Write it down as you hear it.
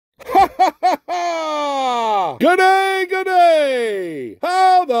Good day, good day!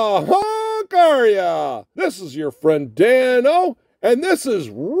 How the honk are ya? This is your friend Dan-O, and this is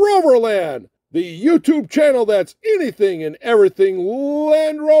Rover Land, the YouTube channel that's anything and everything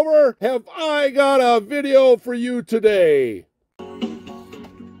Land Rover. Have I got a video for you today?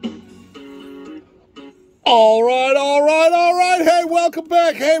 All right. Hey, welcome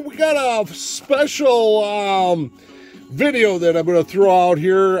back. Hey, we got a special video that I'm going to throw out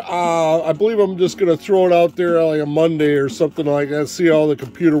here. I believe I'm just going to throw it out there like a Monday or something like that, see how the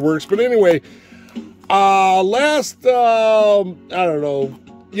computer works. But anyway, I don't know,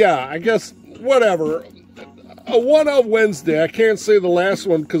 yeah, I guess, whatever, one of Wednesday, I can't say the last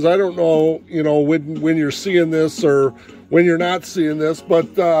one because I don't know, you know, when you're seeing this or when you're not seeing this, but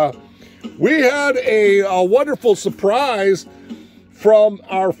we had a wonderful surprise from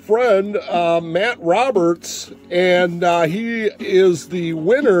our friend Matt Roberts, and he is the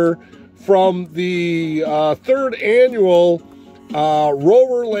winner from the third annual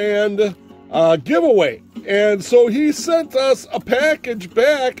Rover Land giveaway. And so he sent us a package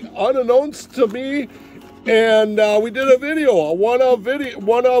back unannounced to me, and we did a video, a one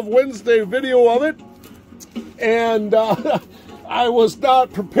of Wednesday video of it, and I was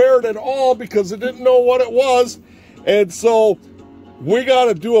not prepared at all because I didn't know what it was, and so we got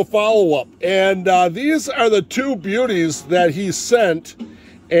to do a follow-up. And these are the two beauties that he sent,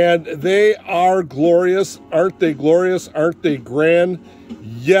 and they are glorious. Aren't they glorious? Aren't they grand?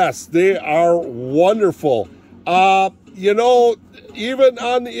 Yes, they are wonderful. You know, even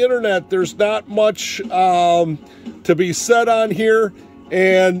on the internet, there's not much to be said on here.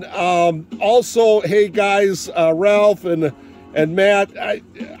 And also, hey guys, Ralph and Matt,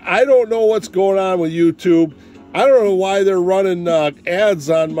 I don't know what's going on with YouTube. I don't know why they're running ads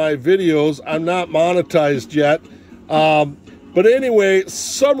on my videos. I'm not monetized yet. But anyway,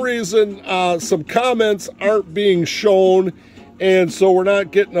 some reason some comments aren't being shown, and so we're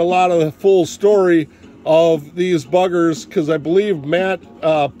not getting a lot of the full story of these buggers, because I believe Matt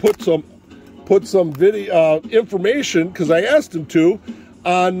put some video information, because I asked him to,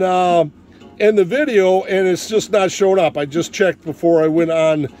 on in the video, and it's just not showing up. I just checked before I went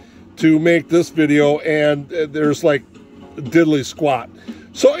on to make this video, and there's like diddly squat.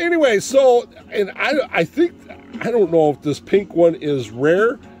 So anyway, and I think, I don't know if this pink one is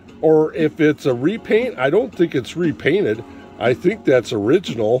rare or if it's a repaint. I don't think it's repainted. I think that's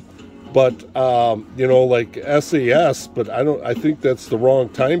original, but you know, like SAS, but I think that's the wrong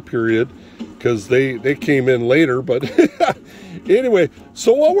time period because they came in later. But anyway,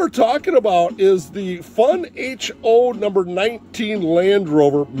 so what we're talking about is the FunHO number 19 Land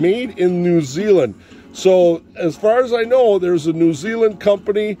Rover, made in New Zealand. So as far as I know, there's a New Zealand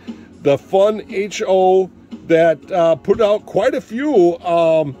company, the FunHO, that put out quite a few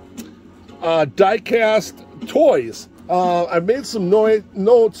die-cast toys. I've made some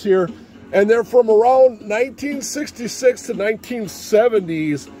notes here, and they're from around 1966 to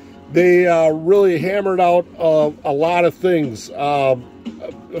 1970s. They really hammered out a lot of things,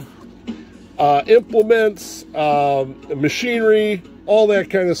 implements, machinery, all that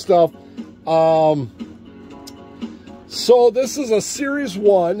kind of stuff. So this is a Series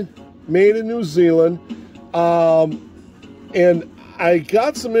 1, made in New Zealand, and I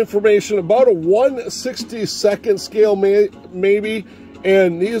got some information about a 1/62nd scale maybe,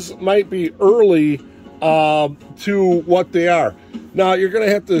 and these might be early to what they are. Now, you're going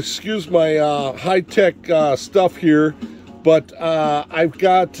to have to excuse my high-tech stuff here, but I've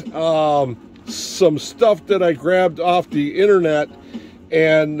got some stuff that I grabbed off the internet,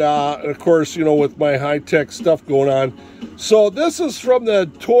 and of course, you know, with my high-tech stuff going on. So this is from the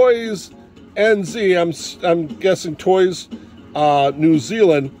Toys NZ, I'm guessing Toys New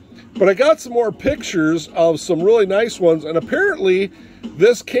Zealand, but I got some more pictures of some really nice ones, and apparently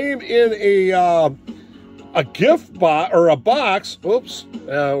this came in a gift box, or a box. Oops,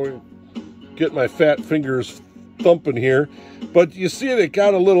 get my fat fingers thumping here. But you see they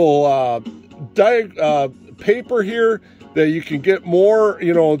got a little paper here that you can get more,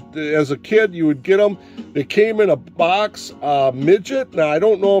 you know, as a kid you would get them. They came in a box, midget. Now I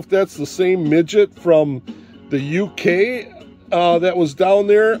don't know if that's the same midget from the UK that was down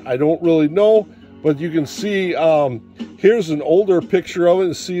there. I don't really know, but you can see, here's an older picture of it,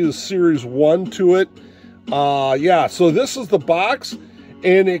 and see the Series 1 to it. Yeah, so this is the box,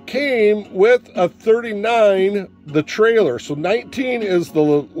 and it came with a 39, the trailer. So 19 is the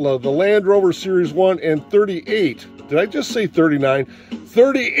Land Rover Series 1, and 38, did I just say 39?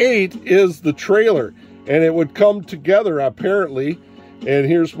 38 is the trailer, and it would come together apparently. And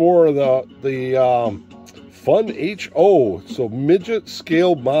here's more of the FunHO, so midget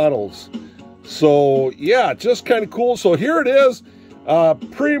scale models. So yeah, just kind of cool. So here it is,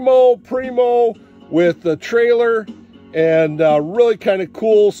 primo with the trailer, and really kind of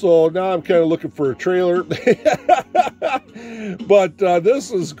cool. So now I'm kind of looking for a trailer. But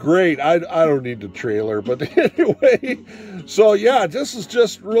this is great. I don't need the trailer, but anyway. So yeah, this is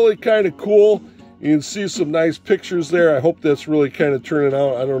just really kind of cool. You can see some nice pictures there. I hope that's really kind of turning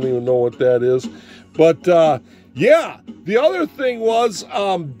out. I don't even know what that is. But yeah, the other thing was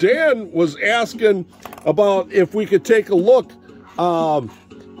Dan was asking about if we could take a look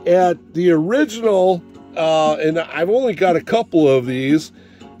at the original, and I've only got a couple of these,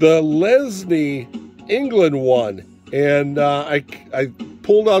 the Lesney England one. And I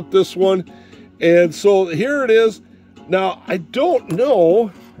pulled out this one. And so here it is. Now, I don't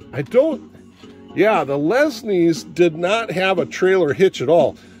know. Yeah, the Lesneys did not have a trailer hitch at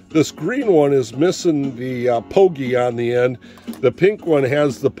all. This green one is missing the pogey on the end. The pink one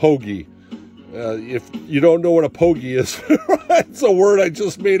has the pogey. If you don't know what a pogey is, it's a word I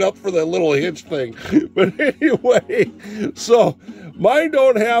just made up for that little hitch thing. But anyway, so mine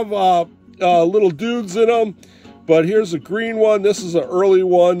don't have little dudes in them. But here's a green one. This is an early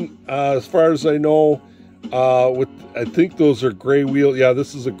one, as far as I know. I think those are gray wheel. Yeah,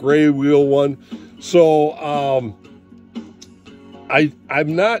 this is a gray wheel one. So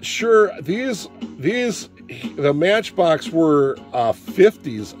I'm not sure. The Matchbox were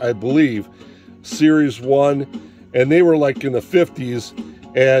 50s, I believe, Series 1, and they were like in the 50s.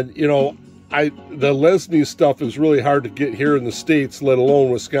 And you know, the Lesney stuff is really hard to get here in the States, let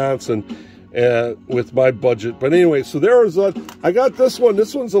alone Wisconsin, with my budget. But anyway, so there was I got this one.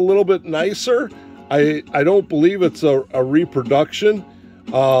 This one's a little bit nicer. I don't believe it's a reproduction,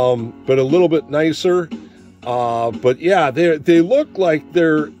 but a little bit nicer. But yeah, they look like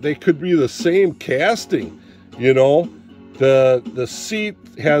they could be the same casting. You know, the seat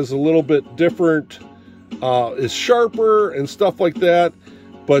has a little bit different, is sharper and stuff like that.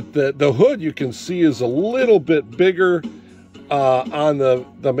 But the hood, you can see, is a little bit bigger on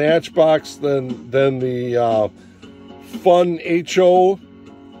the Matchbox than the FunHO.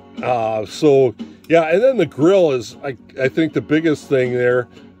 So yeah, and then the grill is, I think, the biggest thing there.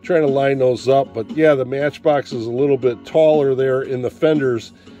 Trying to line those up, but yeah, the Matchbox is a little bit taller there in the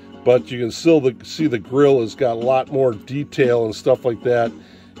fenders, but you can still see the grill has got a lot more detail and stuff like that.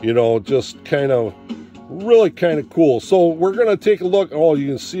 You know, just kind of really kind of cool. So we're gonna take a look. Oh, you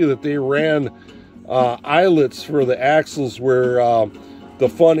can see that they ran eyelets for the axles where the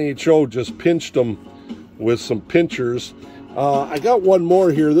FunHO just pinched them with some pinchers. I got one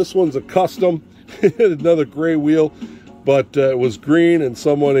more here. This one's a custom, another gray wheel, but it was green, and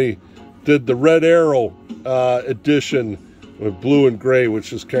somebody did the Red Arrow edition with blue and gray,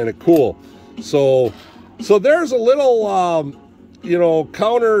 which is kind of cool. So there's a little you know,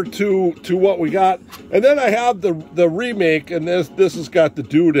 counter to what we got. And then I have the remake, and this has got the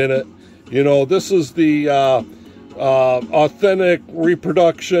dude in it. You know, this is the authentic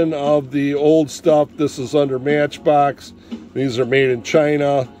reproduction of the old stuff. This is under Matchbox. These are made in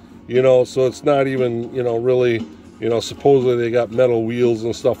China, you know, so it's not even, you know, really, you know, supposedly they got metal wheels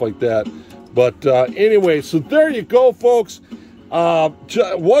and stuff like that. But anyway, so there you go, folks.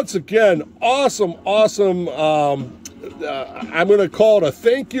 Once again, awesome. I'm going to call it a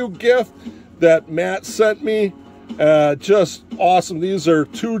thank you gift that Matt sent me. Just awesome. These are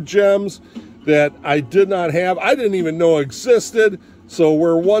 2 gems that I did not have. I didn't even know existed. So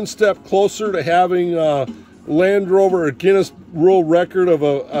we're one step closer to having Land Rover, a Guinness World Record of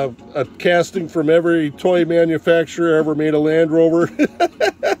a casting from every toy manufacturer ever made a Land Rover.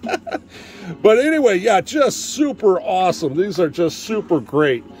 But anyway, yeah, just super awesome. These are just super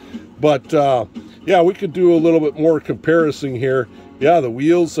great. But yeah, we could do a little bit more comparison here. Yeah, the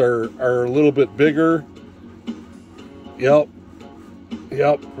wheels are a little bit bigger. Yep,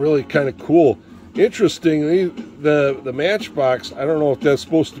 really kind of cool. Interestingly, the Matchbox, I don't know if that's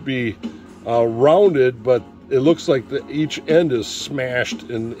supposed to be rounded, but it looks like each end is smashed,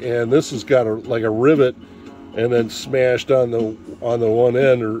 and this has got like a rivet, and then smashed on the one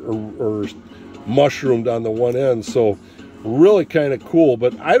end, or mushroomed on the one end. So really kind of cool.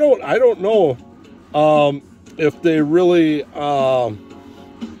 But I don't know if they really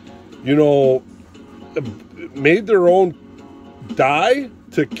you know, made their own die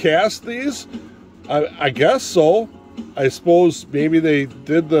to cast these. I guess so. I suppose maybe they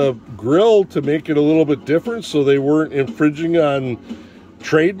did the grill to make it a little bit different so they weren't infringing on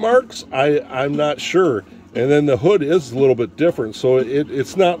trademarks. I'm not sure. And then the hood is a little bit different, so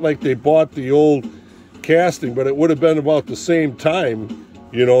it's not like they bought the old casting, but it would have been about the same time.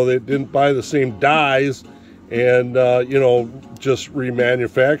 You know, they didn't buy the same dies and you know, just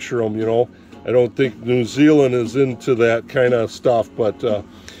remanufacture them, you know. I don't think New Zealand is into that kind of stuff. But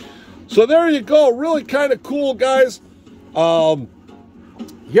so there you go. Really kind of cool, guys.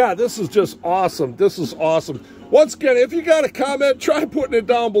 Yeah, this is just awesome. This is awesome. Once again, if you got a comment, try putting it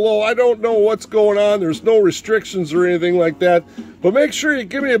down below. I don't know what's going on. There's no restrictions or anything like that. But make sure you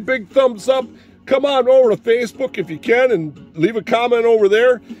give me a big thumbs up. Come on over to Facebook if you can and leave a comment over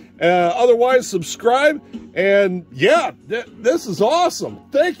there. Otherwise, subscribe. And yeah, this is awesome.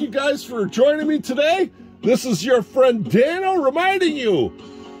 Thank you guys for joining me today. This is your friend Dano reminding you,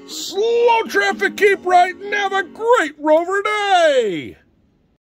 slow traffic, keep right, and have a great Rover day.